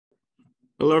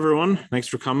Hello, everyone. Thanks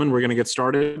for coming. We're going to get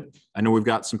started. I know we've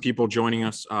got some people joining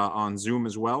us on Zoom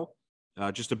as well.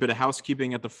 Just a bit of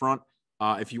housekeeping at the front.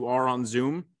 If you are on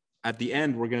Zoom, at the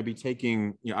end, we're going to be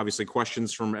taking, obviously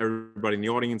questions from everybody in the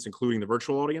audience, including the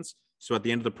virtual audience. So at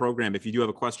the end of the program, if you do have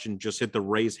a question, just hit the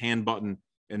raise hand button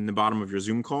in the bottom of your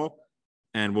Zoom call,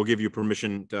 and we'll give you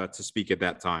permission to speak at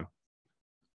that time.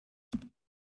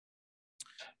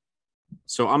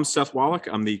 So I'm Seth Wallach.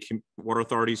 I'm the Water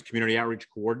Authority's Community Outreach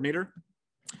Coordinator.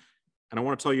 And I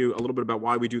want to tell you a little bit about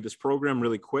why we do this program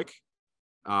really quick.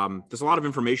 There's a lot of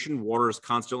information. Water is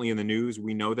constantly in the news.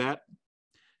 We know that.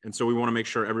 And so we want to make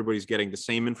sure everybody's getting the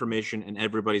same information and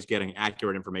everybody's getting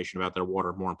accurate information about their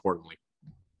water, more importantly.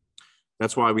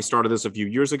 That's why we started this a few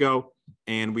years ago.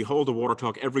 And we hold a Water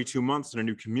Talk every 2 months in a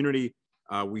new community.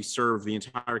 We serve the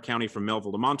entire county from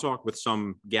Melville to Montauk with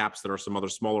some gaps that are some other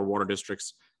smaller water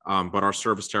districts. But our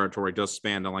service territory does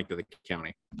span the length of the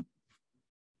county.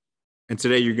 And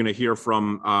today you're going to hear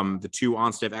from the two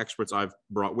on-staff experts I've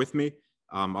brought with me.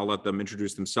 I'll let them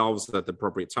introduce themselves at the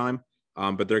appropriate time,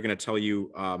 but they're going to tell you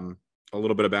a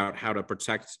little bit about how to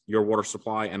protect your water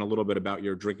supply and a little bit about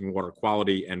your drinking water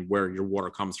quality and where your water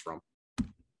comes from.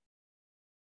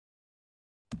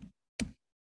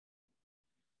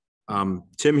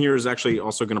 Tim here is actually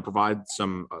also going to provide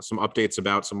some updates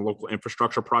about some local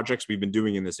infrastructure projects we've been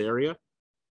doing in this area.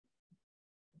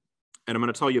 And I'm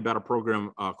going to tell you about a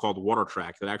program called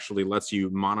WaterTalk that actually lets you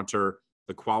monitor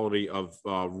the quality of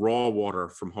raw water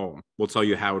from home. We'll tell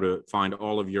you how to find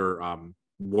all of your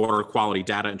water quality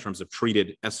data in terms of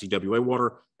treated SCWA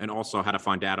water, and also how to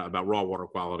find data about raw water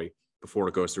quality before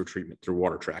it goes through treatment through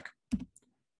WaterTalk.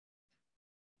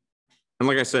 And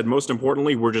like I said, most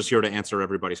importantly, we're just here to answer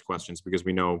everybody's questions because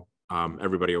we know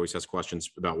everybody always has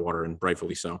questions about water, and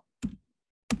rightfully so.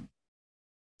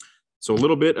 So a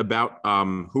little bit about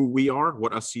who we are,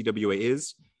 what SCWA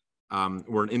is.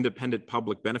 We're an independent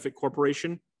public benefit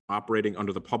corporation operating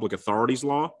under the Public Authorities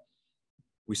Law.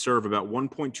 We serve about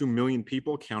 1.2 million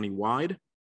people countywide.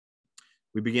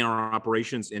 We began our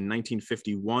operations in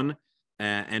 1951.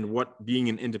 And what being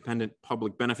an independent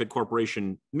public benefit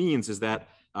corporation means is that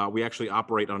we actually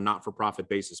operate on a not-for-profit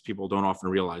basis. People don't often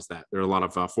realize that. There are a lot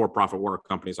of for-profit water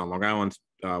companies on Long Island.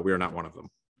 We are not one of them.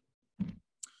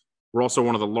 We're also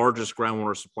one of the largest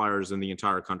groundwater suppliers in the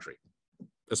entire country,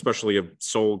 especially of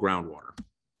sole groundwater.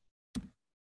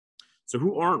 So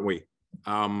who aren't we?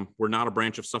 We're not a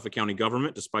branch of Suffolk County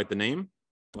government, despite the name.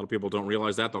 A lot of people don't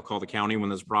realize that. They'll call the county when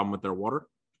there's a problem with their water.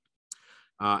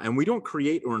 And we don't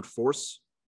create or enforce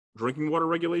drinking water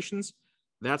regulations.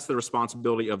 That's the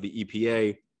responsibility of the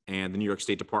EPA and the New York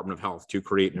State Department of Health to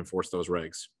create and enforce those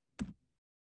regs.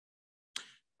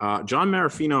 John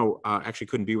Marafino actually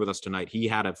couldn't be with us tonight. He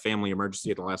had a family emergency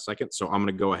at the last second, so I'm going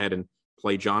to go ahead and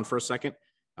play John for a second.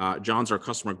 John's our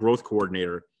customer growth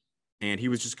coordinator, and he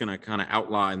was just going to kind of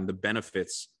outline the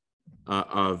benefits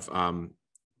of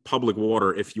public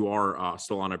water if you are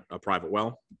still on a private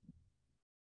well.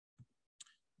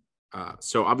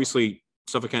 So obviously,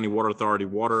 Suffolk County Water Authority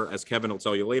water, as Kevin will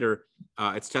tell you later,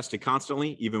 it's tested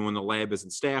constantly, even when the lab isn't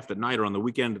staffed at night or on the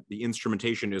weekend. The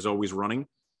instrumentation is always running.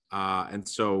 And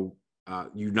so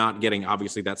you're not getting,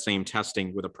 obviously, that same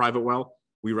testing with a private well.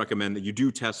 We recommend that you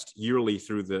do test yearly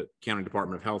through the County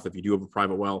Department of Health if you do have a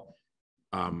private well.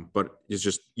 But it's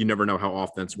just, you never know how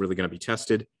often it's really going to be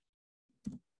tested.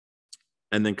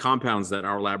 And then compounds that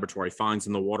our laboratory finds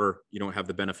in the water, you don't have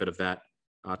the benefit of that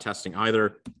testing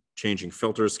either. Changing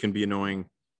filters can be annoying.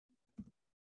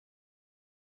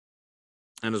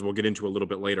 And as we'll get into a little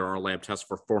bit later, our lab tests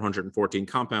for 414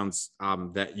 compounds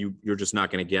that you're just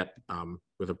not going to get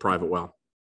with a private well.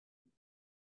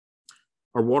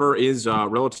 Our water is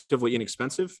relatively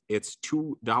inexpensive. It's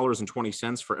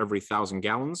 $2.20 for every 1,000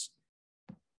 gallons,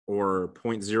 or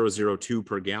 0.002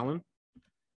 per gallon.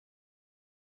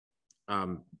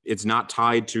 It's not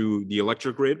tied to the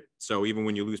electric grid. So even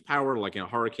when you lose power, like in a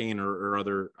hurricane or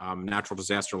other natural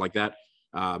disaster like that,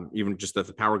 even just that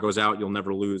the power goes out, you'll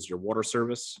never lose your water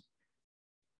service.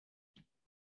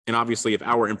 And obviously, if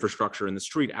our infrastructure in the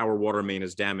street, our water main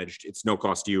is damaged, it's no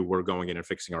cost to you. We're going in and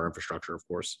fixing our infrastructure, of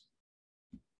course.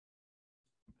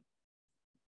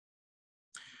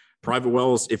 Private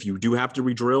wells, if you do have to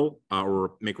re-drill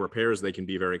or make repairs, they can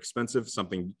be very expensive,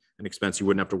 an expense you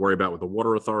wouldn't have to worry about with the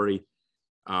water authority.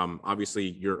 Obviously,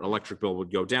 your electric bill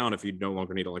would go down if you no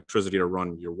longer need electricity to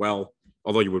run your well,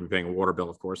 although you would be paying a water bill,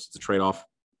 of course. It's a trade-off.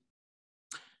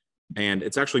 And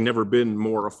it's actually never been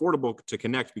more affordable to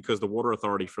connect because the water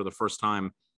authority, for the first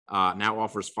time, now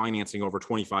offers financing over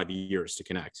 25 years to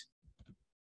connect.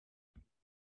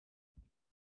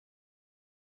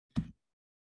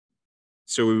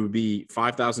 So it would be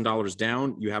 $5,000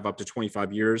 down. You have up to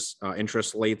 25 years.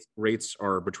 Interest rates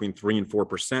are between 3% and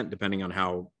 4%, depending on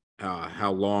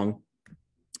how long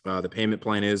the payment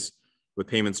plan is, with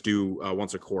payments due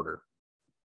once a quarter.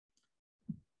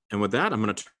 And with that, I'm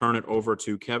going to turn it over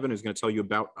to Kevin, who's going to tell you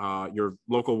about your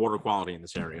local water quality in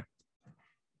this area.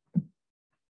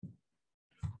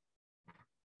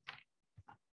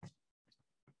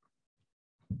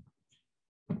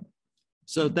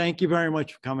 So thank you very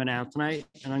much for coming out tonight.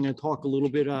 And I'm going to talk a little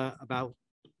bit about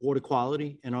water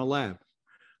quality in our lab.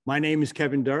 My name is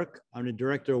Kevin Dirk. I'm the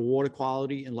Director of Water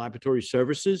Quality and Laboratory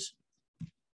Services.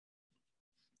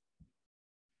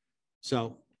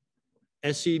 So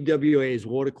SCWA is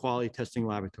Water Quality Testing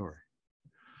Laboratory.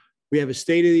 We have a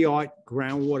state-of-the-art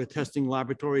groundwater testing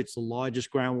laboratory. It's the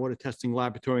largest groundwater testing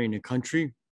laboratory in the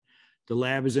country. The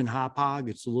lab is in Hauppauge.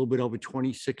 It's a little bit over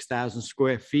 26,000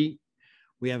 square feet.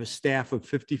 We have a staff of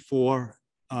 54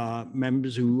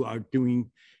 members who are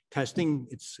doing testing.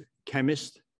 It's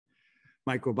chemists,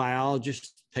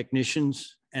 microbiologists,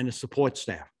 technicians, and a support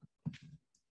staff.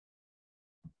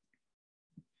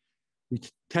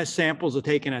 Test samples are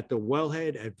taken at the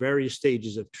wellhead at various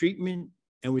stages of treatment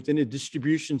and within a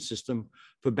distribution system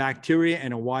for bacteria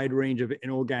and a wide range of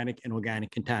inorganic and organic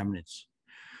contaminants.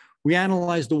 We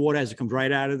analyze the water as it comes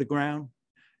right out of the ground.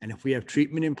 And if we have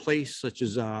treatment in place, such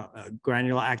as a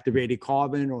granular activated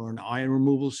carbon or an ion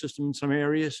removal system in some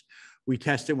areas, we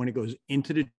test it when it goes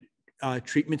into the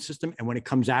treatment system and when it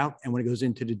comes out and when it goes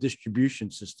into the distribution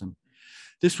system.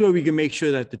 This way we can make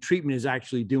sure that the treatment is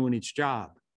actually doing its job.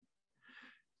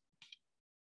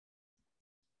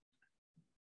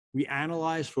 We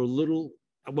analyzed for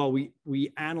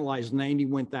we analyzed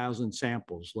 91,000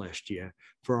 samples last year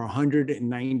for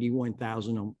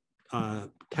 191,000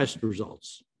 test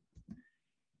results.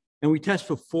 And we test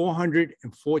for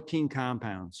 414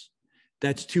 compounds.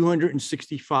 That's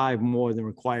 265 more than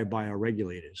required by our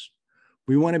regulators.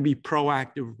 We want to be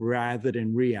proactive rather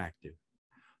than reactive.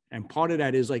 And part of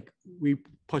that is like we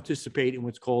participate in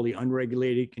what's called the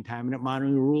unregulated contaminant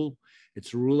monitoring rule.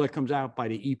 It's a rule that comes out by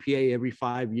the EPA every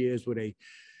 5 years where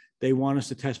they want us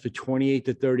to test for 28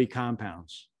 to 30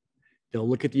 compounds. They'll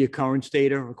look at the occurrence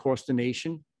data across the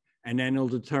nation, and then they'll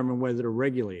determine whether to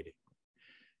regulate it.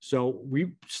 So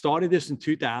we started this in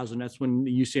 2000. That's when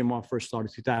the UCMR first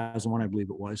started, 2001, I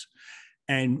believe it was.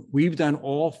 And we've done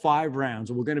all 5 rounds.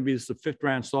 And we're going to be, this the 5th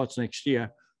round starts next year.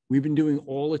 We've been doing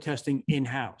all the testing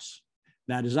in-house.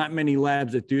 Now, there's not many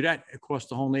labs that do that. Across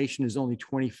the whole nation, there's only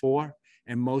 24,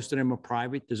 and most of them are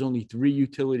private. There's only 3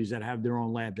 utilities that have their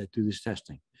own lab that do this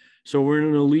testing. So we're in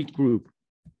an elite group.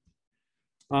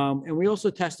 And we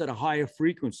also test at a higher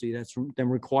frequency than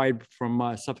required from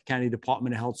Suffolk County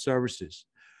Department of Health Services.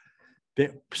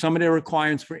 Some of their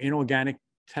requirements for inorganic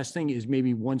testing is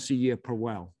maybe once a year per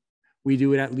well. We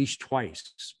do it at least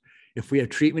twice. If we have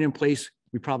treatment in place,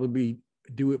 we probably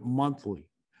do it monthly.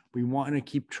 We want to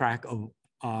keep track of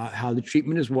how the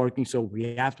treatment is working. So if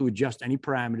we have to adjust any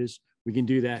parameters, we can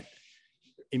do that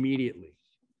immediately.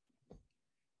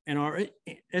 And our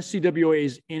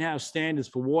SCWA's in-house standards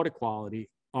for water quality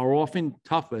are often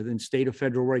tougher than state or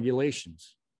federal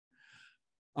regulations.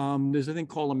 There's a thing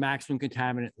called a maximum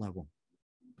contaminant level.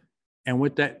 And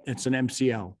with that, it's an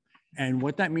MCL. And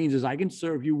what that means is I can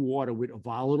serve you water with a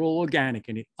volatile organic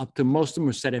in it, up to most of them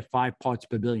are set at 5 parts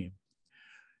per billion.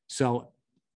 So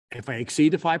if I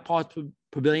exceed the 5 parts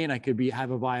per billion, I could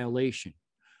have a violation.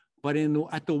 But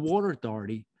at the Water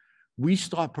Authority, we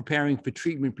start preparing for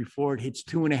treatment before it hits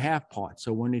 2.5 parts.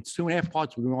 So when it's 2.5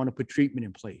 parts, we want to put treatment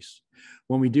in place.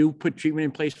 When we do put treatment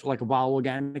in place for like a volatile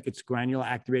organic, it's granular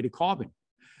activated carbon.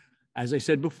 As I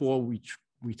said before, we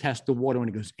test the water when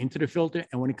it goes into the filter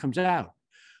and when it comes out.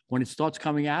 When it starts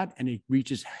coming out and it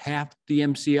reaches half the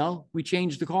MCL, we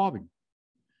change the carbon.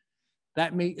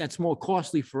 That's more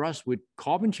costly for us with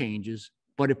carbon changes,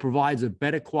 but it provides a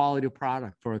better quality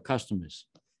product for our customers.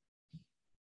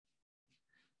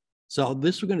 So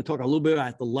we're going to talk a little bit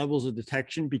about the levels of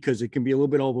detection because it can be a little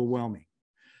bit overwhelming.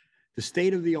 The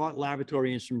state-of-the-art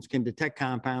laboratory instruments can detect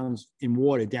compounds in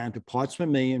water down to parts per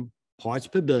million, parts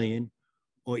per billion,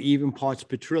 or even parts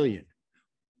per trillion.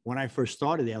 When I first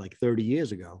started there like 30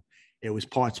 years ago, it was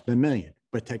parts per million,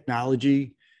 but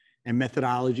technology and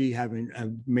methodology have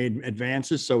made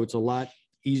advances, so it's a lot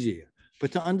easier.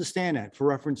 But to understand that, for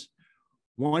reference,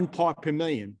 1 part per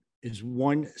million is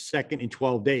 1 second in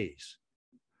 12 days.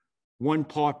 1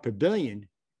 part per billion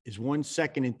is 1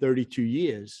 second in 32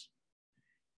 years.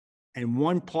 And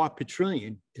 1 part per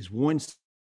trillion is 1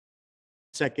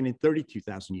 second in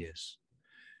 32,000 years.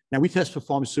 Now, we test for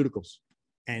pharmaceuticals.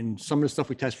 And some of the stuff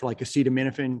we test for, like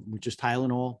acetaminophen, which is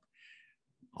Tylenol,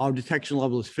 our detection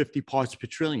level is 50 parts per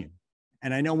trillion.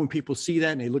 And I know when people see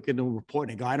that and they look at the report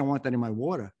and they go, I don't want that in my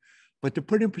water. But to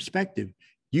put it in perspective,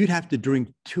 you'd have to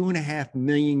drink 2.5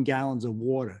 million gallons of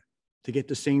water to get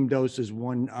the same dose as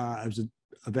one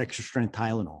of extra strength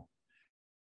Tylenol.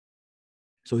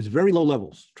 So it's very low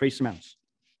levels, trace amounts.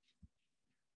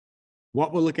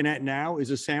 What we're looking at now is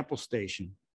a sample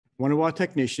station. One of our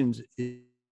technicians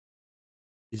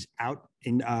is out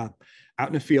in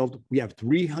the field. We have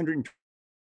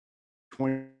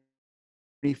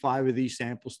 325 of these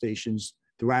sample stations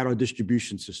throughout our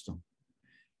distribution system.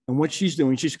 And what she's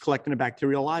doing, she's collecting a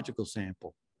bacteriological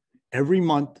sample. Every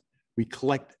month, we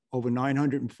collect over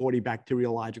 940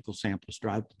 bacteriological samples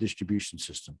throughout the distribution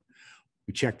system.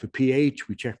 We check for pH,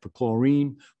 we check for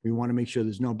chlorine. We want to make sure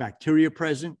there's no bacteria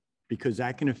present because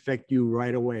that can affect you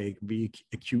right away. It can be an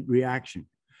acute reaction.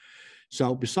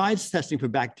 So besides testing for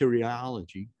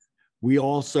bacteriology, we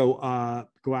also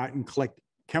go out and collect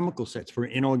chemical sets for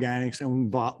inorganics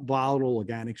and volatile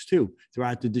organics too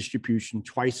throughout the distribution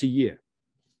twice a year.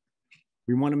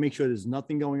 We want to make sure there's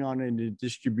nothing going on in the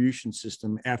distribution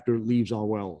system after it leaves our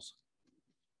wells.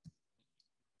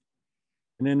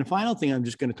 And then the final thing I'm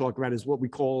just going to talk about is what we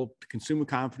call the Consumer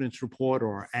Confidence Report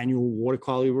or our annual water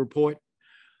quality report.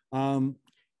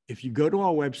 If you go to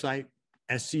our website,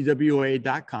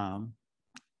 scwa.com,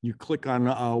 you click on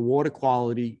water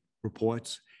quality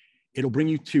reports, it'll bring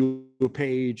you to a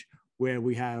page where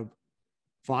we have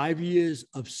 5 years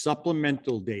of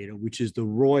supplemental data, which is the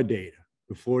raw data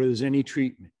before there's any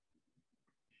treatment.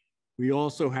 We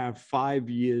also have 5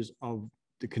 years of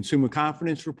the Consumer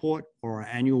Confidence Report or our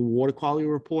annual water quality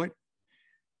report.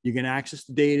 You can access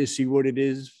the data, see what it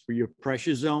is for your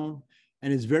pressure zone.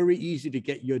 And it's very easy to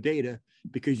get your data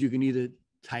because you can either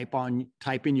type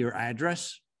in your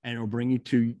address and it'll bring you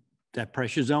to that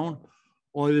pressure zone,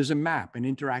 or there's a map, an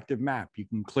interactive map. You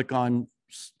can click on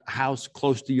a house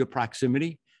close to your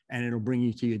proximity and it'll bring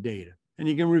you to your data. And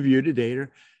you can review the data.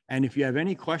 And if you have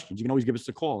any questions, you can always give us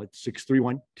a call at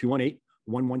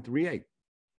 631-218-1138.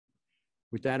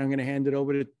 With that, I'm going to hand it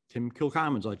over to Tim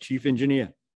Kilcommons, our Chief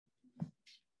Engineer.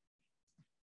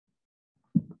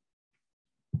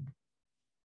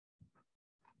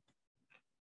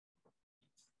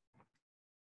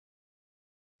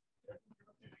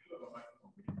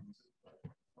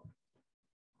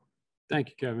 Thank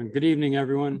you, Kevin. Good evening,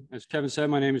 everyone. As Kevin said,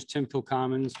 my name is Tim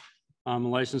Kilcommons. I'm a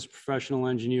licensed professional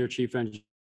engineer, chief engineer,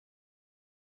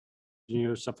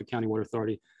 Suffolk County Water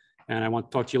Authority. And I want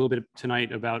to talk to you a little bit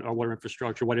tonight about our water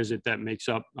infrastructure. What is it that makes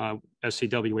up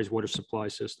SCWA's water supply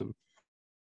system?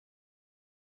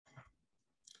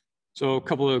 So a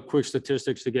couple of quick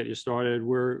statistics to get you started.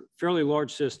 We're a fairly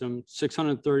large system,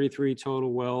 633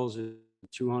 total wells,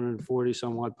 240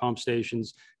 somewhat pump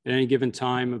stations. At any given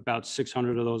time, about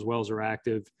 600 of those wells are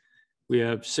active. We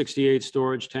have 68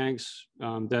 storage tanks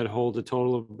that hold a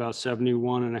total of about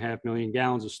 71.5 million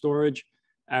gallons of storage,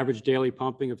 average daily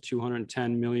pumping of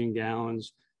 210 million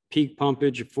gallons, peak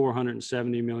pumpage of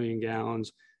 470 million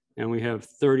gallons, and we have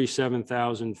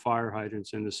 37,000 fire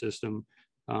hydrants in the system.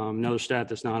 Another stat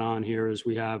that's not on here is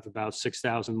we have about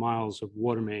 6,000 miles of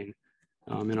water main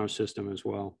in our system as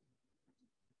well.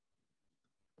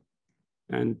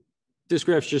 And this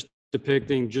graph's just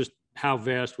depicting just how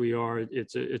vast we are.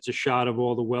 It's a shot of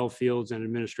all the well fields and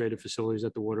administrative facilities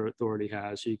that the Water Authority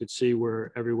has. So you can see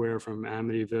we're everywhere from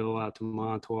Amityville out to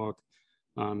Montauk,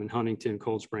 and Huntington,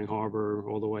 Cold Spring Harbor,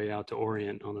 all the way out to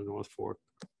Orient on the North Fork.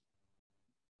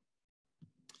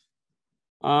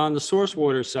 On the source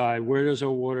water side, where does our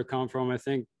water come from? I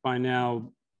think by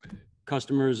now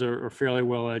customers are fairly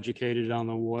well educated on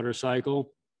the water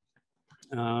cycle.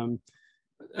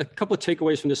 A couple of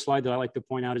takeaways from this slide that I like to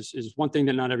point out is one thing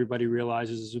that not everybody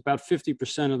realizes is about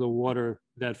 50% of the water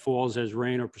that falls as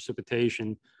rain or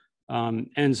precipitation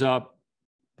ends up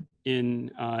in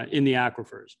the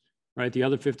aquifers, right? The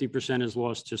other 50% is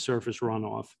lost to surface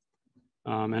runoff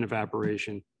and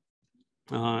evaporation.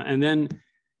 And then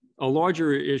a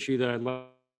larger issue that I'd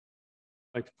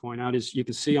like to point out is you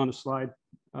can see on the slide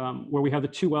where we have the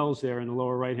two wells there in the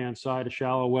lower right-hand side, a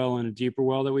shallow well and a deeper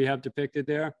well that we have depicted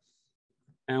there.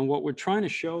 And what we're trying to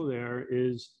show there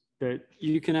is that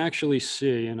you can actually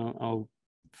see, and I'll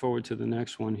forward to the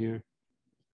next one here,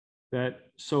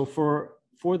 that so for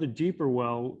the deeper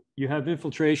well, you have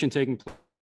infiltration taking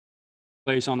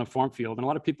place on the farm field. And a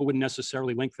lot of people wouldn't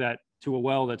necessarily link that to a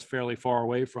well that's fairly far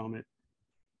away from it.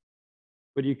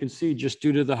 But you can see just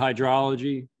due to the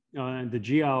hydrology and the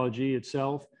geology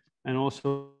itself, and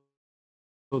also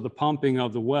the pumping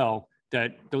of the well,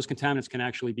 that those contaminants can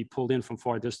actually be pulled in from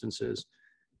far distances.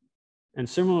 And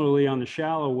similarly, on the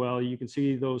shallow well, you can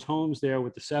see those homes there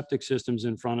with the septic systems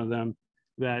in front of them.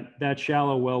 that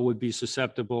shallow well would be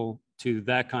susceptible to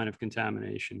that kind of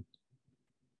contamination.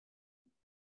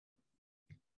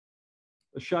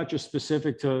 A shot just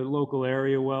specific to local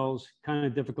area wells, kind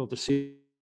of difficult to see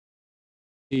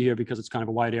here because it's kind of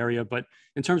a wide area, but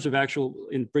in terms of actual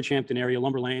in Bridgehampton area,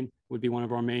 Lumber Lane would be one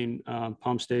of our main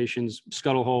pump stations.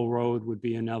 Scuttle Hole Road would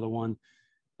be another one.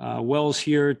 Wells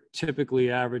here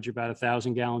typically average about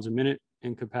 1,000 gallons a minute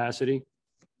in capacity.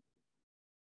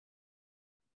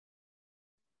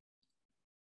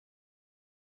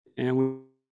 And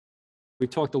we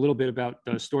talked a little bit about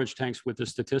the storage tanks with the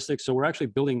statistics. So we're actually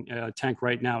building a tank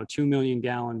right now, a 2 million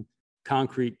gallon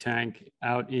concrete tank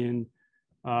out in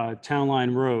Town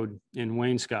Line Road in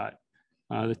Wainscott.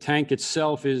 The tank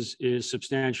itself is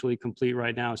substantially complete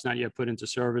right now. It's not yet put into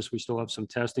service. We still have some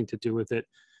testing to do with it.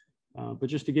 But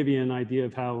just to give you an idea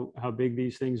of how big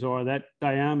these things are, that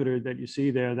diameter that you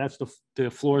see there, that's the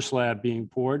floor slab being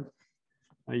poured.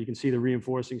 You can see the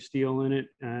reinforcing steel in it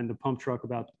and the pump truck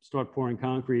about to start pouring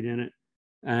concrete in it.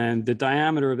 And the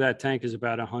diameter of that tank is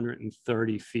about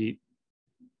 130 feet.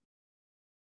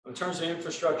 In terms of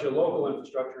infrastructure, local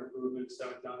infrastructure improvements that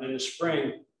we've done in the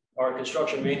spring, our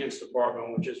construction maintenance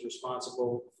department, which is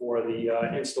responsible for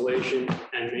the installation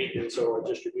and maintenance of our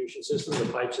distribution system,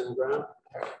 the pipes in the ground.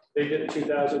 They did a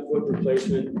 2,000-foot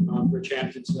replacement on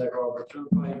Bridgehampton Sag Harbor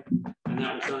Turnpike, and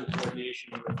that was done in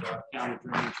coordination with county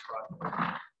drainage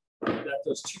project. That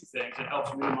does two things. It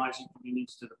helps minimize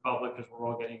inconvenience to the public because we're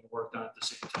all getting the work done at the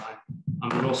same time.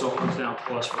 It also comes down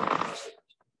plus for the customers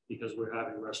because we're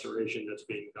having restoration that's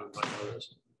being done by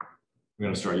others. We're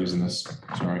going to start using this.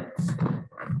 Sorry.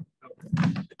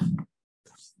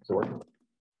 So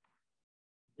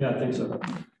yeah, I think so.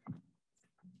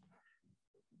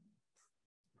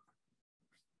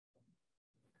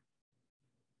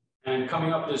 And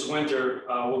coming up this winter,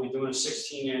 we'll be doing a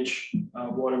 16-inch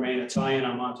water main tie-in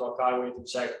on Montauk Highway through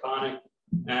Sagaponack.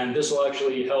 And this will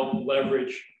actually help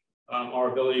leverage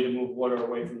our ability to move water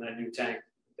away from that new tank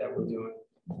that we're doing.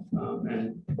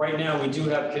 And right now we do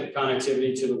have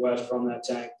connectivity to the west from that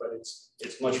tank, but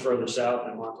it's much further south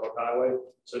than Montauk Highway.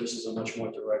 So this is a much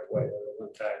more direct way that will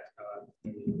impact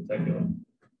in particular.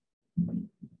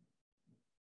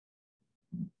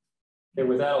 Okay,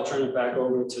 with that, I'll turn it back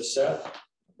over to Seth.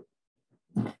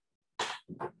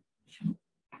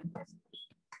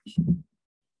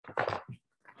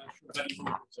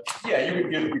 Yeah,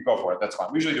 you go for it. That's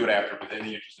fine. We usually do it after, but in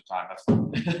the interest of time, that's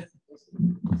fine.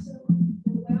 So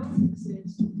the well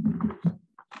exists.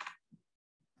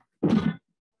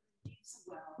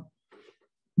 Well,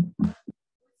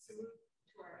 what's the route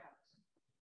to our house?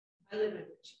 I live in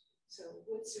Richmond. So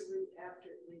what's the route after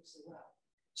it leaves the well?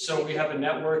 So we have a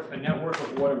network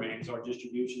of water mains, our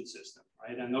distribution system,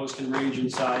 right? And those can range in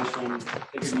size from,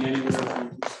 they can be anywhere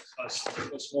from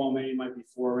a small main might be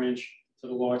 4-inch to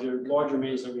the larger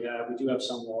mains that we have. We do have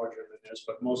some larger than this,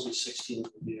 but mostly 16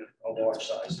 would be a large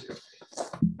size here.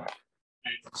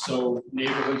 And so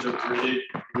neighborhoods are gridded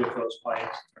with those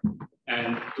pipes,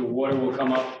 and the water will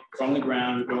come up from the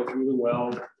ground, go through the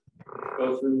well,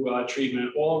 go through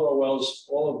treatment. All of our wells,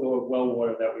 all of the well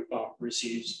water that we pump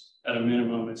receives at a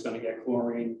minimum, it's going to get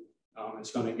chlorine.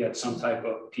 It's going to get some type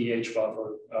of pH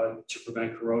buffer to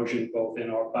prevent corrosion, both in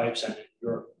our pipes and in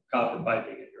your copper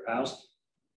piping at your house.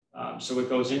 So it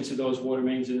goes into those water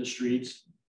mains in the streets.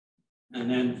 And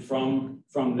then from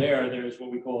there, there's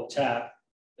what we call a tap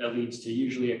that leads to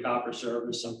usually a copper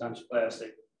service, sometimes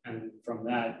plastic. And from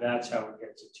that, that's how it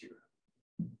gets into your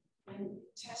house. And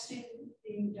testing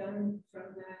being done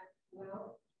from that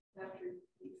well after,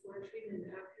 before treatment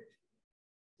and after treatment.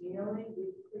 You know,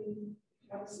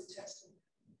 how's the testing?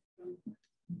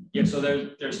 Yeah, so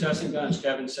there's testing done, as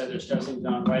Kevin said, there's testing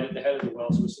done right at the head of the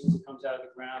well. So as soon as it comes out of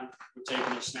the ground, we're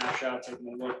taking a snapshot, taking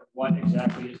a look at what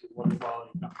exactly is the water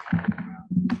quality coming out of the ground.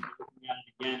 We're looking at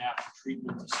it again after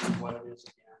treatment to see what it is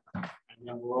again. And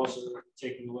then we're also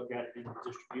taking a look at it in the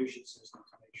distribution system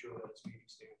to make sure that it's meeting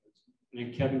standards. And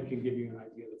then Kevin can give you an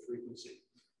idea of the frequency.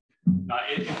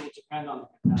 It will depend on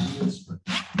the contaminants, but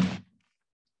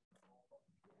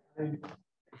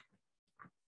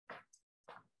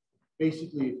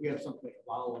basically, if we have something like a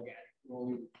bottle organic, we're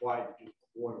only required to do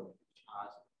quarterly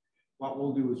deposit. What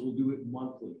we'll do is we'll do it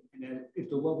monthly. And then if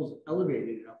the level's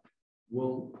elevated enough,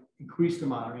 we'll increase the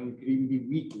monitoring. It could even be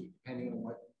weekly, depending on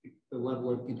what the level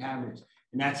of contaminants.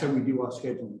 And that's how we do our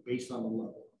scheduling, based on the level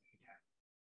of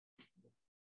contaminants.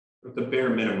 But the bare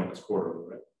minimum is quarterly,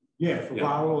 right? Yeah, for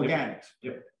bottle organics.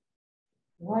 Yep.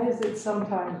 Why is it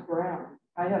sometimes brown?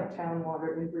 I have town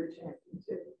water in Bridgehampton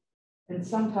too. And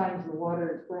sometimes the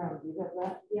water is brown. Do you have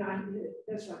that? Yeah,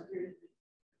 that's what I'm hearing.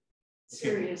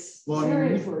 Serious. Well,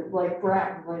 seriously, like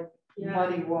brown, like yeah.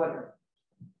 muddy water.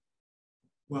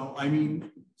 Well, I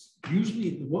mean,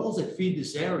 usually the wells that feed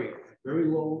this area have very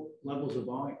low levels of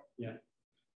volume. Yeah.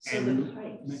 So And the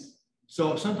pipes.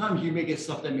 so sometimes you may get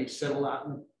stuff that may settle out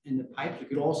in the pipes. It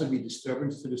could also be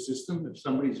disturbance to the system. If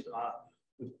somebody's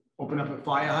open up a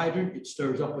fire hydrant, it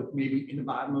stirs up with maybe in the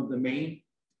bottom of the main.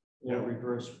 Or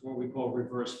reverse, what we call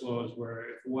reverse flows, where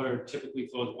if water typically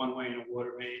flows one way in a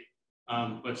water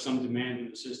main, but some demand in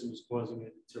the system is causing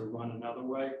it to run another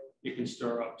way, it can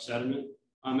stir up sediment.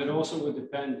 It also would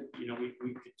depend, you know, we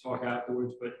could talk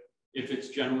afterwards, but if it's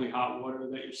generally hot water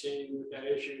that you're seeing with that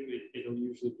issue, it'll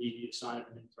usually be a sign of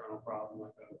an internal problem.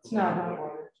 Like It's not hot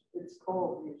water, it's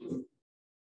cold usually.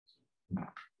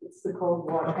 It's the cold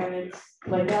water, and it's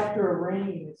like after a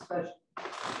rain, especially.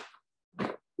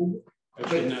 It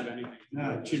shouldn't have anything.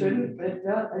 No, it Shouldn't, it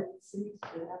does, it seems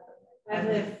to happen. I have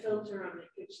a filter on the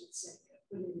kitchen sink.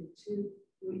 I put it in 2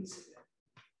 weeks ago.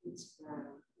 It's brown.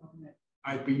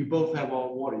 All right, but you both have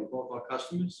all water, you both are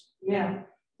customers? Yeah,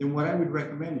 Then what I would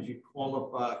recommend is you call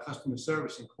up customer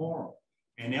service and call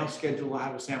them, and they'll schedule to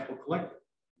have a sample collected.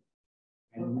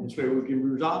 And this way we can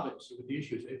resolve it with the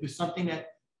issues. If it's something that,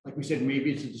 like we said,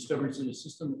 maybe it's a disturbance in the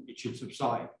system, it should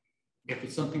subside. If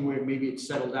it's something where maybe it's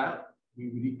settled out, we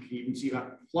would even see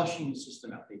about flushing the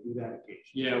system out. They do that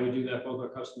occasionally. Yeah, we do that. Both our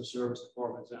customer service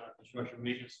departments and our construction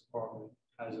maintenance department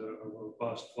has a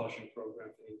robust flushing program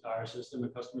for the entire system.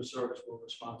 And customer service will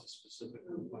respond to specific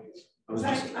complaints. I was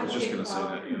just going to say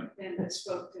that, yeah. And I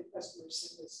spoke to customer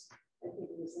service. I think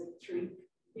it was like 3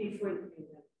 before the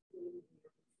pandemic.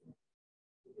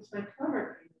 Because my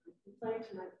plumber came, I complained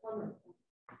to my plumber,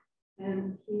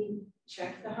 and he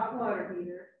checked the hot water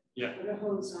heater. Yeah. Put a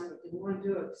hose on it, didn't want to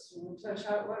do it, because we won't touch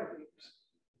hot water heaters.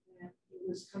 And it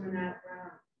was coming out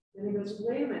brown. Then he goes,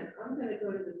 wait a minute, I'm going to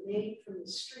go to the main from the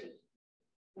street.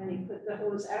 And he put the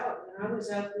hose out, and I was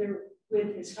out there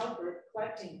with his helper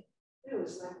collecting it. It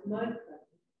was like mud.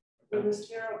 It was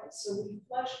terrible. So we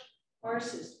flushed our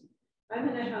system. I'm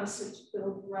in a house that's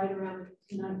built right around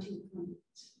the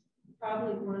 1900s.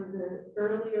 Probably one of the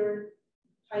earlier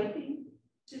piping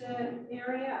to that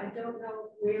area. I don't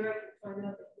know where I can find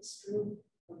out the history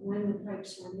of when the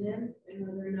pipes went in and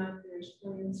whether or not there's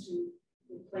plans to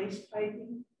replace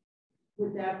piping.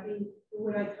 Would that be, who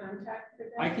would I contact for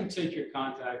that? I can take your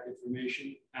contact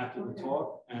information after the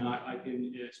talk, and I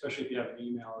can, especially if you have an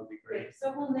email, it'd be great. It's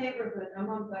the whole neighborhood. I'm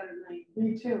on Butter Lane.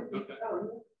 me too. Okay.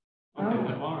 Oh, Okay,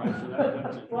 then, all right. So that's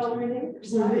interesting. well, we're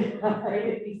neighbors.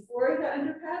 Right before the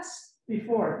underpass?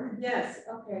 Before, Yes,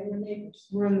 okay, we're neighbors.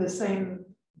 we're in the same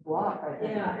block, I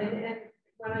think. Yeah, and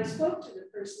when I spoke to the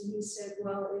person, he said,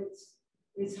 well,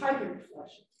 it's hydrant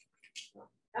flushing.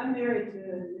 I'm married to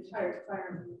a retired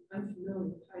fireman. I'm familiar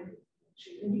with hydrant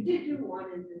flushing. And you did do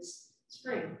one in this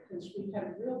spring because we had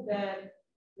a real bad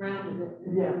round of it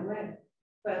in the way.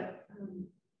 But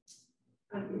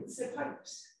it's the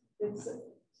pipes.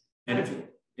 And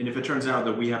if it turns out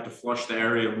that we have to flush the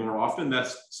area more often,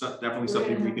 that's definitely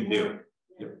something we can do.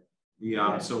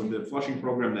 Yeah. So the flushing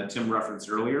program that Tim referenced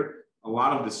earlier, a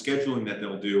lot of the scheduling that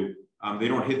they'll do, they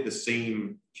don't hit the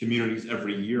same communities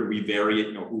every year. We vary it,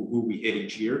 you know, who we hit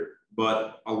each year,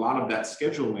 but a lot of that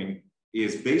scheduling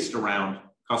is based around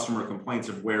customer complaints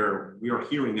of where we are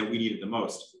hearing that we need it the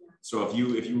most. So if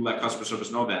you let customer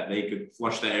service know that, they could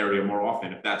flush the area more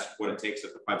often if that's what it takes,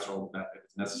 if the pipes are all that if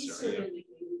it's necessary.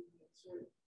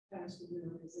 As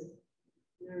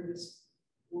a nervous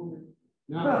woman.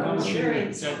 No, Well,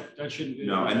 that shouldn't be.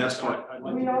 No, and that's fine.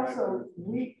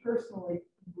 We personally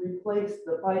replaced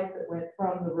the pipe that went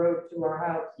from the road to our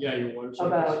house Yeah, your water service.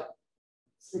 about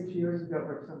 6 years ago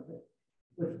or something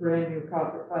with brand new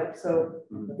copper pipe. So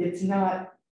it's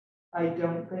not, I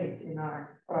don't think, in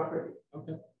our property.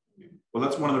 Okay. Well,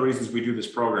 that's one of the reasons we do this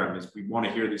program is we want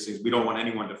to hear these things. We don't want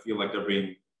anyone to feel like they're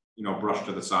being, you know, brushed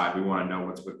to the side. We want to know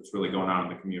what's really going on in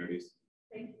the communities.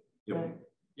 Thank you. Yep.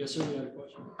 Yes, sir, you had a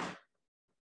question?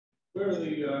 Where are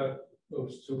the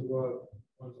those two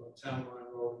ones on Town Line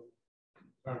Road,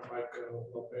 Turnpike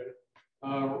located?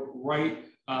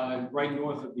 Right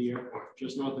north of the airport,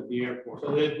 just north of the airport.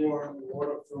 So they're drawing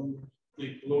water from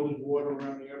the polluted water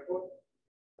around the airport?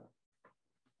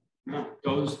 No,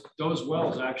 those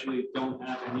wells actually don't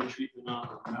have any treatment on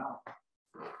them now.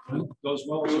 Those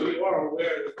wells. So you are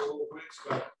aware that the little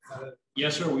waste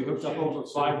Yes, sir. We hooked up over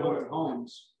 500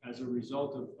 homes as a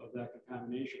result of that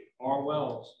contamination. Our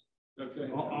wells.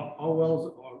 Okay. Our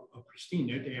wells are pristine.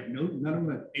 They have none of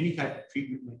them have any type of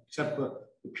treatment except for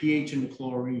the pH and the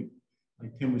chlorine,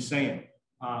 like Tim was saying.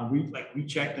 We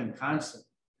check them constantly.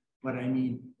 But I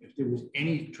mean, if there was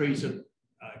any trace of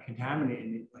contaminant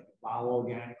in it, like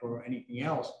bioorganic or anything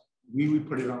else, we would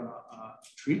put it on a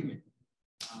treatment.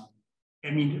 I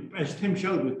mean, as Tim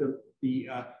showed with the the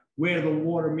where the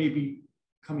water may be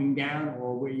coming down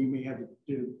or where you may have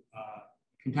the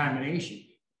contamination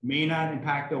may not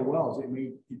impact our wells. It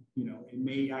may, it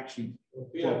may actually. Well,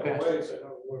 yeah, the ways, I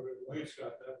know where the waves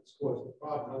got that, it's caused the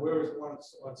problem. Now, where is the one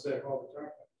on Sagaponack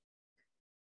Turnpike?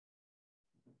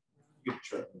 You could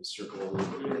try to circle a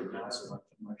little bit now, so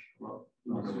much. Well,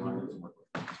 I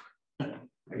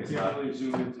can definitely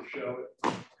zoom in to show it.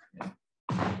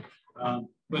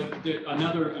 But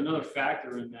another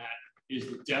factor in that is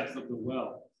the depth of the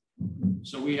well.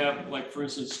 So we have, like, for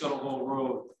instance, Scuttle Hole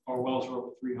Road, our wells are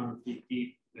over 300 feet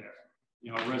deep there.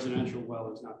 A residential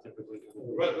well is not typically.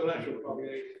 Residential, probably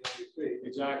 80 feet.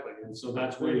 Exactly, and so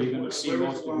that's where you're going to see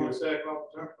most of your.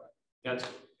 That's,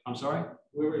 I'm sorry?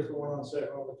 Where is the one on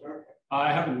Sagaponack Turnpike?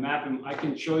 I haven't mapped them. I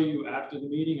can show you after the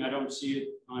meeting. I don't see it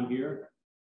on here.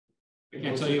 I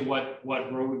can't tell you what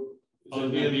road, other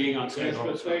than being on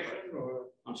transfer station, or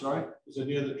I'm sorry? is it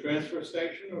near the transfer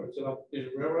station, or is it up in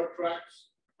the railroad tracks?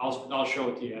 I'll show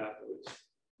it to you afterwards.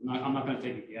 I'm not going to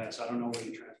take a guess. I don't know where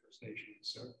the transfer station is,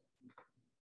 sir.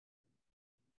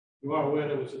 You are aware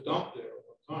there was a dump there at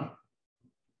one time?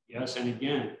 Yes, and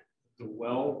again, the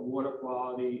well water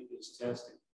quality is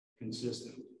tested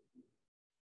consistently.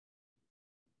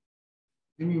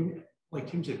 I mean, like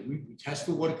Tim said, we test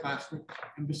the water constantly.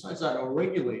 And besides that, our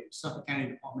regulators, Suffolk County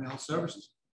Department of Health Services,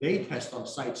 they test our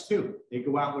sites too. They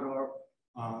go out with our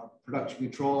production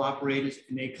control operators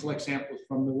and they collect samples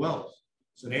from the wells.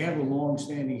 So they have a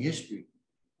long-standing history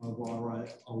of our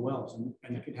wells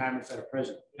and the contaminants that are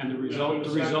present. And the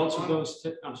results of those,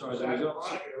 I'm sorry, the results.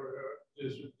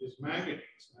 There's manganese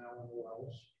now in the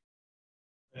wells.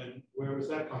 And where is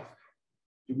that coming from?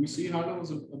 Do we see high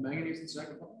levels of manganese in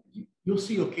Sagaponack? You'll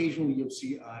see occasionally, you'll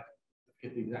see, I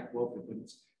forget the exact well, but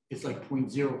it's like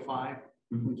 0.05,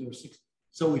 0.06.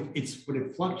 So but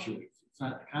it fluctuates. It's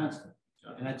not constant.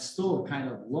 And that's still kind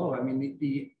of low. I mean,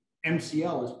 the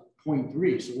MCL is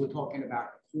 0.3. So we're talking about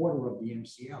a quarter of the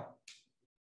MCL.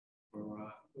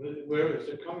 Where is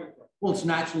it coming from? Well, it's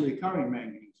naturally occurring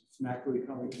manganese. It's naturally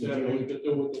occurring. Does that have anything to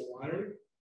do with the winery?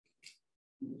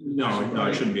 No,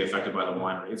 it shouldn't be affected by the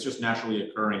winery. It's just naturally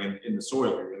occurring in the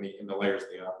soil here, in the layers of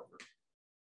the aquifer.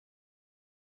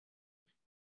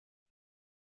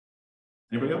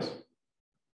 Anybody else?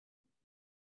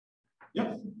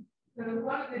 Yeah. The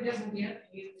water that doesn't get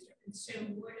used or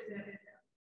consumed, where does that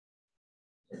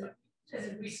end up? Does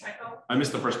it recycle? I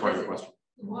missed the first part of your question.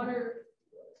 The water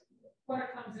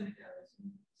comes and it goes.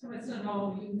 So it's not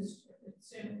all used or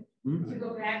consumed. To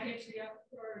go back into the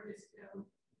aquifer, or just go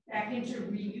back into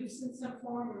reuse in some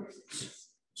form, or is it just...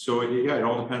 So yeah, it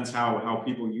all depends how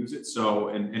people use it. So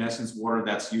in essence, water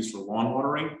that's used for lawn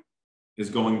watering is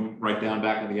going right down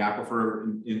back into the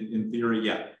aquifer in theory,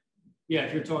 yeah. Yeah,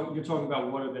 if you're talking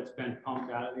about water that's been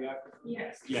pumped out of the aquifer.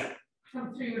 Yes. Yeah.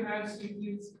 Come through your house, you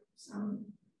use some,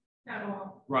 not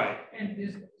all. Right. And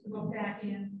just go back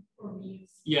in or reuse.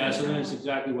 Yeah, so then it's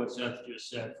exactly what Seth just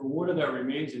said. For water that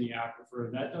remains in the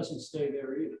aquifer, that doesn't stay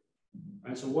there either.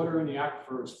 Right, so water in the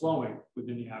aquifer is flowing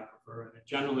within the aquifer, and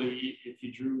generally, if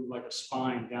you drew like a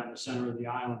spine down the center of the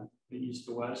island, the east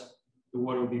to west, the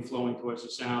water would be flowing towards the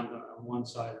sound on one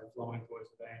side and flowing towards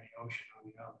the bay and the ocean on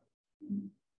the other.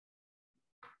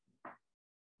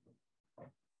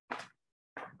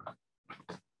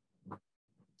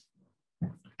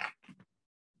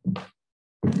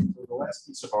 So the last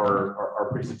piece of our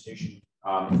presentation,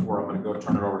 before I'm going to go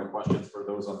turn it over to questions for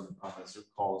those on the Zoom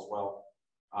call as well.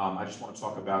 I just want to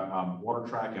talk about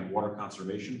WaterTalk and water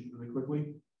conservation really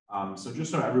quickly. So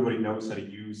just so everybody knows how to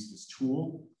use this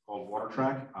tool called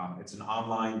WaterTalk, it's an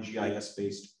online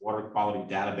GIS-based water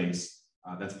quality database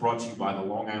that's brought to you by the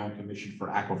Long Island Commission for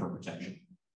Aquifer Protection.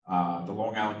 The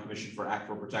Long Island Commission for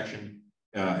Aquifer Protection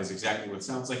is exactly what it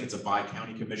sounds like. It's a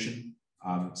bi-county commission.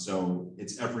 So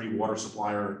it's every water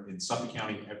supplier in Suffolk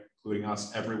County, including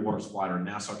us, every water supplier in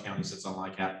Nassau County sits on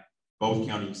LICAP. Both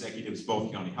county executives,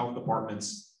 both county health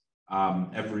departments,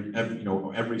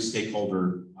 every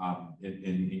stakeholder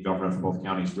in government for both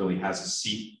counties really has a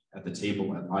seat at the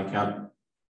table at LICAP.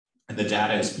 And the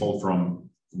data is pulled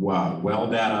from well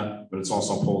data, but it's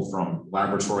also pulled from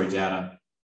laboratory data.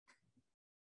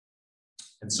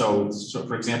 And so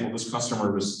for example, this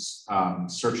customer was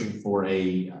searching for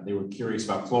they were curious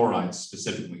about chlorides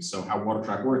specifically. So how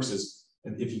WaterTalk works is,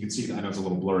 and if you can see, I know it's a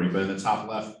little blurry, but in the top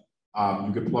left,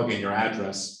 you could plug in your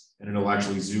address and it'll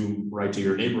actually zoom right to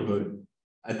your neighborhood.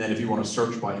 And then if you want to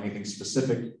search by anything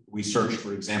specific, we search,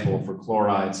 for example, for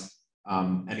chlorides,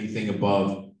 anything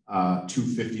above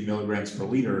 250 milligrams per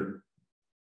liter.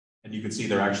 And you can see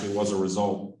there actually was a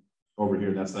result over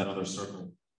here. That's that other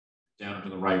circle down to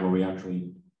the right where we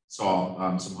actually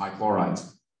saw some high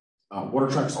chlorides.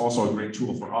 WaterTalk is also a great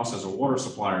tool for us as a water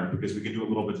supplier because we can do a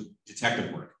little bit of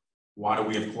detective work. Why do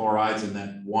we have chlorides in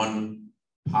that one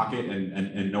pocket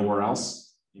and nowhere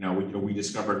else? We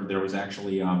discovered there was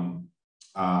actually one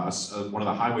of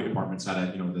the highway departments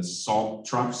had the salt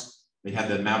trucks. They had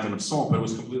the mountain of salt, but it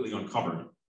was completely uncovered.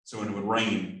 So when it would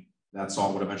rain, that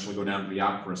salt would eventually go down to the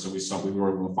aquifer. So we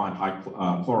were able to find high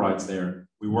chlorides there.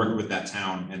 We worked with that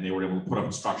town, and they were able to put up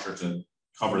a structure to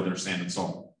cover their sand and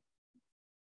salt.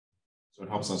 So it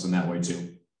helps us in that way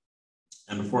too.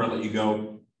 And before I let you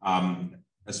go,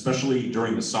 especially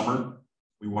during the summer,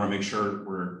 we want to make sure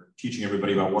we're teaching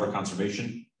everybody about water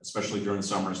conservation, especially during the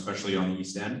summer, especially on the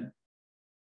East End.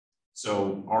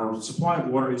 So our supply of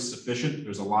water is sufficient.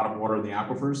 There's a lot of water in the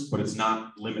aquifers, but it's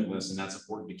not limitless, and that's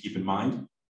important to keep in mind.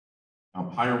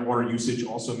 Higher water usage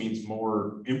also means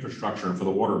more infrastructure for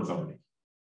the water authority.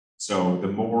 So the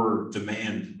more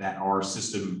demand that our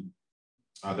system,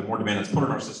 the more demand that's put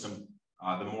in our system,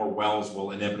 the more wells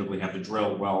will inevitably have to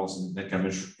drill wells, and that kind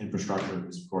of infrastructure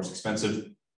is of course expensive.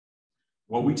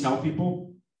 What we tell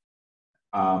people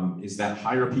is that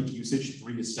higher peak usage,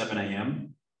 3 to 7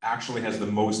 a.m., actually has the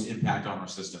most impact on our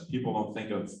system. People don't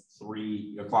think of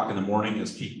 3 o'clock in the morning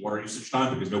as peak water usage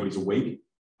time because nobody's awake,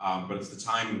 but it's the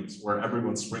time where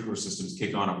everyone's sprinkler systems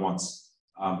kick on at once.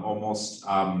 Almost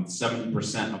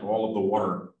 70% of all of the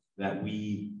water that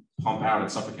we pump out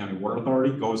at Suffolk County Water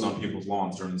Authority goes on people's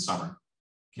lawns during the summer.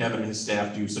 Kevin and his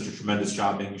staff do such a tremendous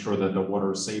job making sure that the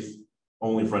water is safe,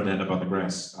 only for it to end up on the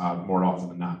grass more often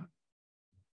than not.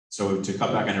 So to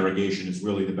cut back on irrigation is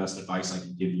really the best advice I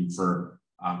can give you for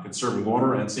conserving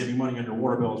water and saving money on your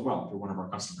water bill as well if you're one of our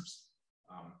customers.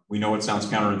 We know it sounds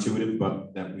counterintuitive,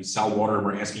 but that we sell water and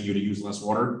we're asking you to use less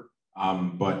water.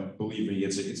 But believe me,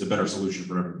 it's a better solution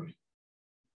for everybody.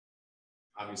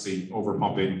 Obviously,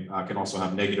 overpumping can also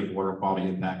have negative water quality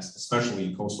impacts, especially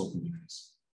in coastal communities.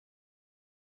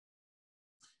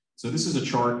 So this is a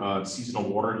chart of seasonal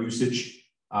water usage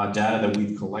data that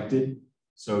we've collected.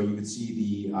 So you can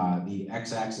see the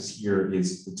x-axis here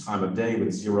is the time of day,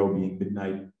 with 0 being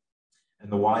midnight,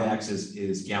 and the y-axis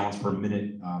is gallons per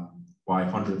minute by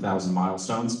 100,000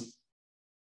 milestones.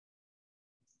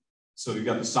 So you've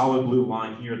got the solid blue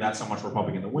line here. That's how much we're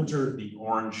pumping in the winter. The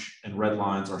orange and red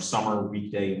lines are summer,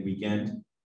 weekday, and weekend.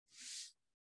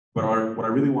 But what I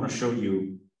really want to show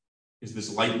you is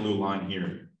this light blue line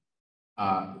here.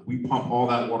 We pump all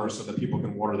that water so that people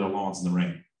can water their lawns in the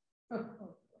rain.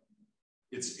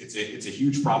 It's a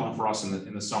huge problem for us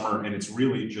in the summer, and it's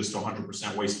really just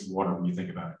 100% wasted water when you think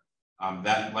about it.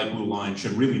 That light blue line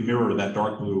should really mirror that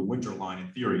dark blue winter line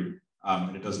in theory,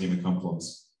 and it doesn't even come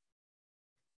close.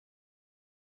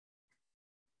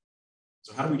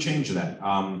 So how do we change that?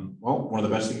 Well, one of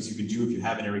the best things you can do if you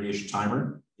have an irrigation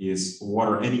timer is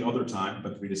water any other time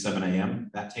but 3 to 7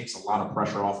 a.m. That takes a lot of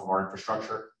pressure off of our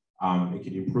infrastructure. It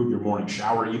can improve your morning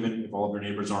shower even if all of your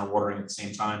neighbors aren't watering at the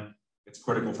same time. It's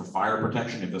critical for fire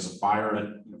protection. If there's a fire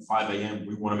at 5 a.m.,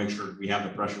 we want to make sure we have the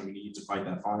pressure we need to fight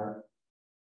that fire.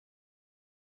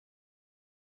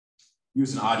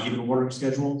 Use an odd-even watering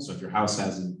schedule. So if your house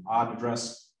has an odd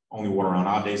address, only water on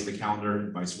odd days of the calendar,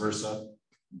 and vice versa.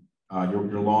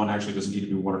 Your lawn actually doesn't need to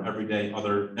be watered every day.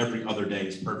 Every other day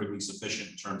is perfectly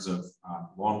sufficient in terms of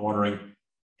lawn watering.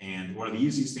 And one of the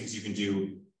easiest things you can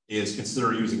do is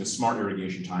consider using a smart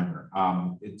irrigation timer.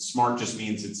 Smart just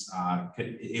means it's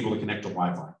able to connect to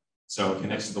Wi-Fi. So it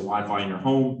connects to the Wi-Fi in your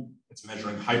home. It's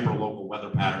measuring hyper-local weather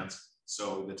patterns.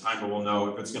 So the timer will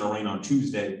know if it's going to rain on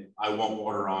Tuesday, I won't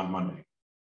water on Monday,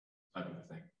 type of a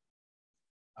thing.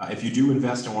 If you do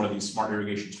invest in one of these smart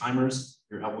irrigation timers,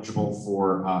 you're eligible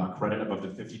for a credit of up to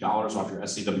 $50 off your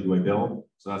SCWA bill.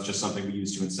 So that's just something we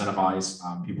use to incentivize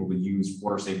people to use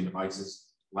water-saving devices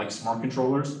like smart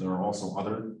controllers. There are also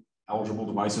other eligible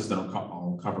devices that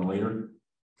I'll cover later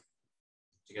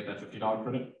to get that $50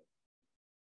 credit.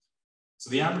 So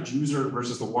the average user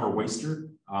versus the water waster,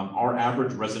 our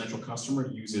average residential customer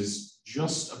uses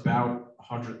just about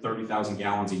 130,000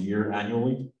 gallons a year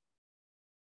annually.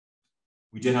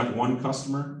 We did have one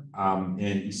customer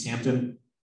in East Hampton.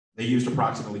 They used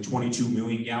approximately 22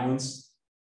 million gallons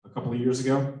a couple of years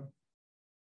ago.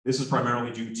 This is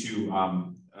primarily due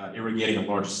to irrigating a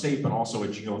large estate, but also a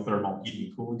geothermal heating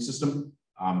and cooling system.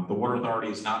 The Water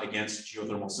Authority is not against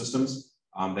geothermal systems.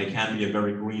 They can be a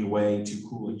very green way to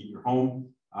cool and heat your home.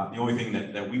 The only thing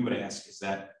that we would ask is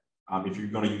that if you're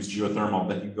going to use geothermal,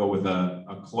 that you go with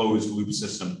a closed loop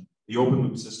system. The open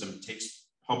loop system takes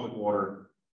public water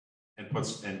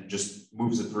and just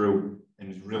moves it through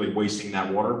and is really wasting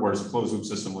that water, whereas a closed loop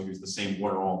system will use the same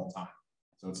water all the time.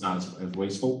 So it's not as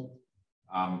wasteful.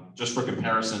 Just for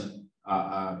comparison,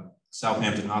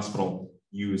 Southampton Hospital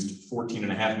used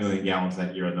 14.5 million gallons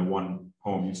that year, and the one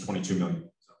home used 22 million.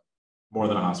 So more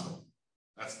than a hospital.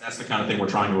 That's the kind of thing we're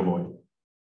trying to avoid.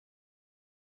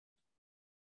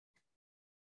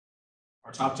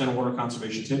 Our top 10 water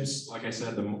conservation tips, like I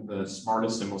said, the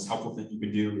smartest and most helpful thing you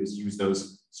can do is use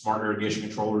those smart irrigation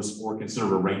controllers or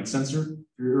consider a rain sensor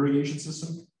for your irrigation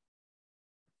system.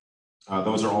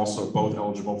 Those are also both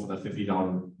eligible for that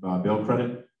 $50 bill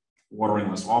credit. Watering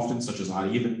less often, such as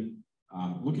odd even.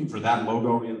 Looking for that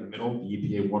logo in the middle, the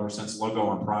EPA WaterSense logo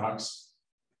on products.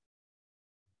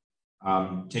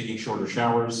 Taking shorter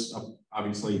showers,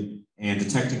 obviously, and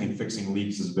detecting and fixing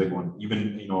leaks is a big one.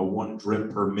 Even a 1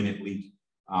 drip per minute leak,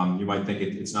 you might think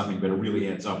it's nothing, but it really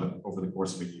adds up over the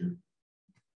course of a year.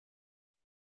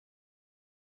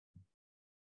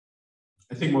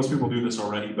 I think most people do this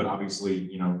already, but obviously,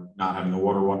 not having the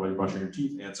water run while you're brushing your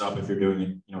teeth adds up if you're doing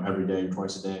it, every day or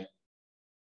twice a day.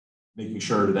 Making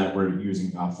sure that we're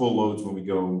using full loads when we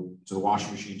go to the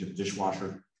washing machine, to the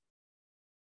dishwasher.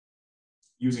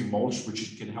 Using mulch,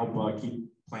 which can help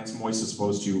keep plants moist as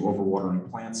opposed to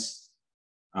overwatering plants.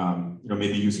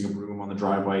 Maybe using a broom on the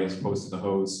driveway as opposed to the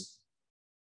hose.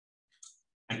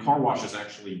 And car washes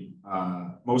actually,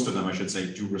 most of them, I should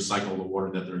say, do recycle the water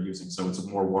that they're using. So it's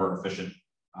more water efficient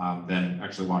than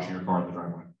actually washing your car in the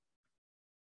driveway.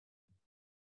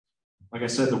 Like I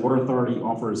said, the Water Authority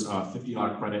offers a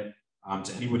 $50 credit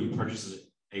to anybody who purchases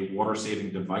a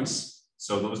water-saving device.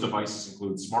 So those devices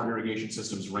include smart irrigation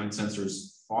systems, rain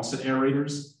sensors, faucet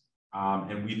aerators,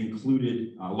 and we've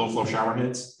included low-flow shower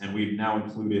heads, and we've now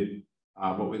included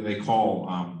what they call,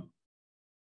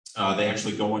 they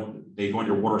actually go on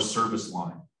your water service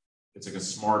line. It's like a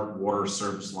smart water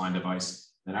service line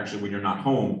device that actually, when you're not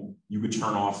home, you could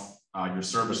turn off your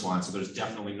service line. So there's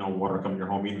definitely no water coming to your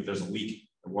home. Even if there's a leak,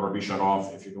 the water will be shut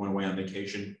off. If you're going away on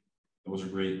vacation, those are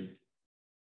great.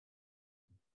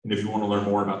 And if you want to learn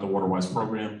more about the WaterWise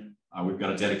program, we've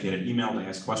got a dedicated email to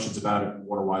ask questions about it,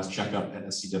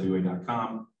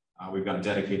 waterwisecheckup@scwa.com. We've got a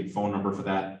dedicated phone number for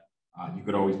that. You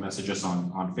could always message us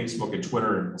on Facebook and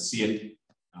Twitter, and we'll see it.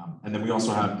 And then we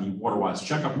also have the WaterWise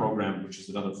Checkup program, which is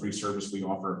another free service we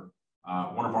offer.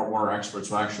 One of our water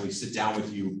experts will actually sit down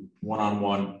with you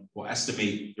one-on-one. We'll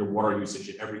estimate your water usage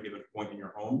at every given point in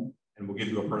your home, and we'll give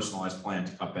you a personalized plan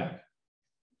to cut back.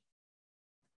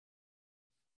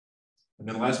 And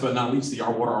then last but not least, the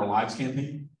Our Water, Our Lives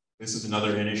campaign. This is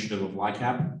another initiative of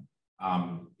LICAP.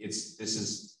 This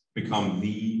has become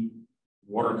the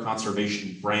water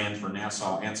conservation brand for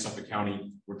Nassau and Suffolk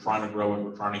County. We're trying to grow it.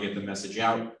 We're trying to get the message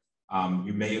out.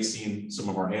 You may have seen some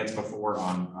of our ads before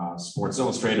on Sports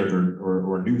Illustrated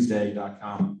or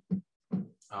Newsday.com.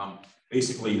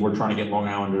 Basically, we're trying to get Long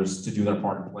Islanders to do their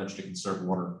part and pledge to conserve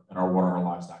water at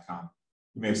ourwaterourlives.com.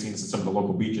 You may have seen this at some of the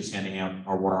local beaches handing out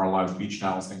Our Water, Our Lives beach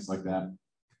towels, things like that.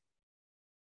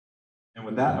 And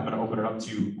with that, I'm going to open it up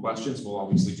to questions. We'll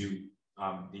obviously do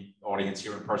the audience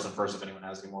here in person first if anyone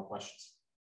has any more questions.